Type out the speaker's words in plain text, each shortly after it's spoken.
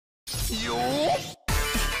What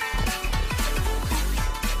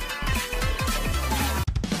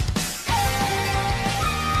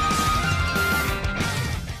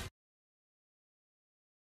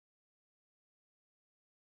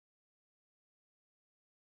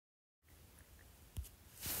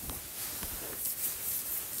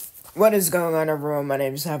is going on, everyone? My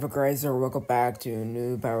name is Grazer. Welcome back to a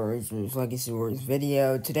new Power Rangers Legacy Wars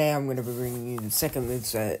video. Today I'm going to be bringing you the second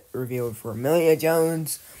moveset revealed for Amelia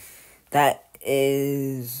Jones. That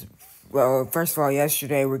is, well, first of all,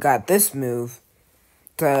 yesterday we got this move.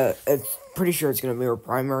 It's pretty sure it's going to be her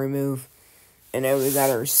primary move. And then we got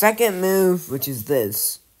her second move, which is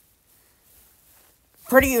this.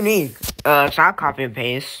 Pretty unique. It's not copy and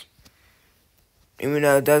paste. Even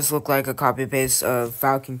though it does look like a copy-paste of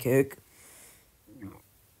Falcon Kick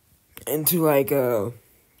into, like, a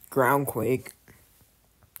ground quake.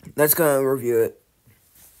 Let's go and review it.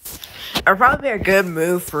 It'll probably be a good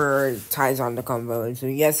move for ties on the combo. And so,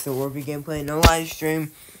 yes, there will be gameplay. No live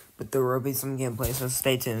stream, but there will be some gameplay, so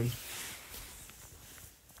stay tuned.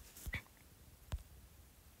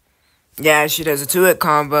 Yeah, she does a 2-hit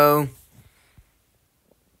combo.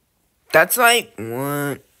 That's like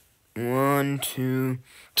 1, 2.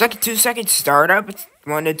 It's like a 2-second startup. It's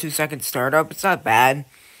 1 to 2 second startup. It's not bad.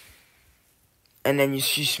 And then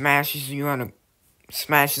she smashes you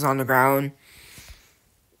smashes on the ground.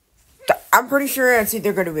 I'm pretty sure it's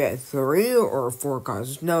either gonna be a 3 or a 4 cause.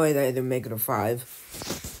 There's no way they make it a 5.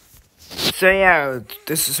 So yeah,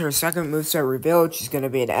 this is her second moveset revealed. She's gonna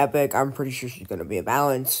be an epic. I'm pretty sure she's gonna be a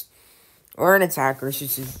balanced or an attacker.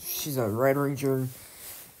 She's a Red Ranger.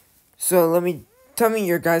 So tell me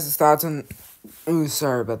your guys' thoughts on... Ooh,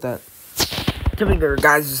 sorry about that. Tell me your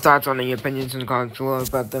guys' thoughts on the opinions in the comments below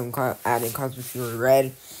about them adding Cosmic Fury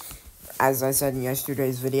Red. As I said in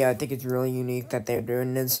yesterday's video, I think it's really unique that they're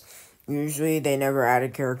doing this. Usually, they never add a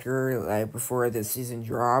character, like, before the season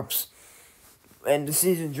drops. And the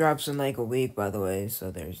season drops in, like, a week, by the way, so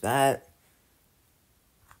there's that.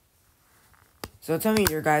 So tell me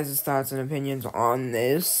your guys' thoughts and opinions on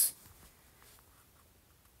this.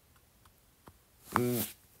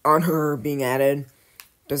 On her being added.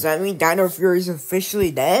 Does that mean Dino Fury is officially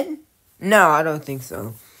dead? No, I don't think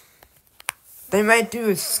so. They might do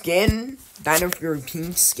a skin, Dino Fury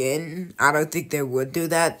pink skin. I don't think they would do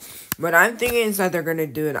that. But I'm thinking is that they're going to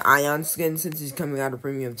do an Ion skin since he's coming out of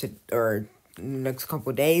premium in the next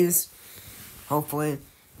couple days. Hopefully.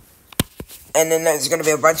 And then there's going to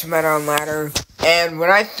be a bunch of meta on ladder. And what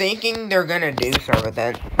I'm thinking they're going to do, sorry about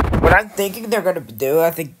that. What I'm thinking they're going to do,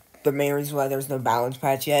 I think the main reason why there's no balance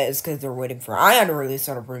patch yet is because they're waiting for Ion to release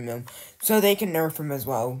on a premium, so they can nerf him as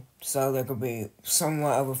well. So there could be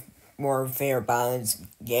somewhat of a more fair balanced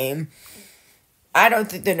game. I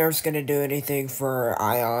don't think the nerf's gonna do anything for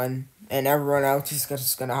Ion, and everyone else is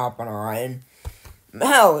just gonna hop on Orion.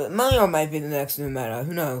 Hell, Amelia might be the next new meta.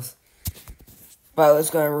 Who knows? But let's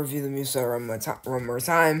go and review the Moveset one more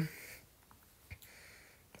time.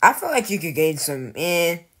 I feel like you could gain some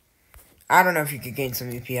I don't know if you could gain some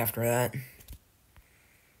EP after that.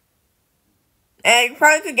 And you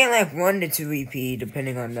probably could gain like 1 to 2 EP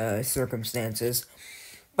depending on the circumstances.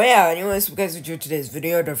 But yeah, anyways, if you guys enjoyed today's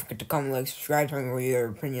video, don't forget to comment, like, subscribe, tell me what your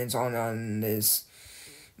opinions on this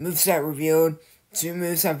moveset revealed. 2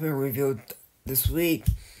 moves have been revealed this week.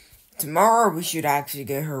 Tomorrow we should actually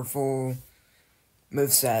get her full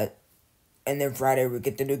moveset. And then Friday we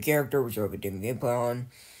get the new character, which I'll be doing gameplay on.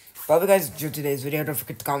 But if you guys enjoyed today's video, don't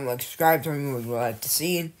forget to comment, like, subscribe, tell me what you'd like to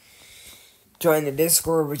see. Join the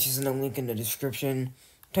Discord, which is in the link in the description.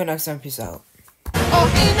 Till next time, peace out.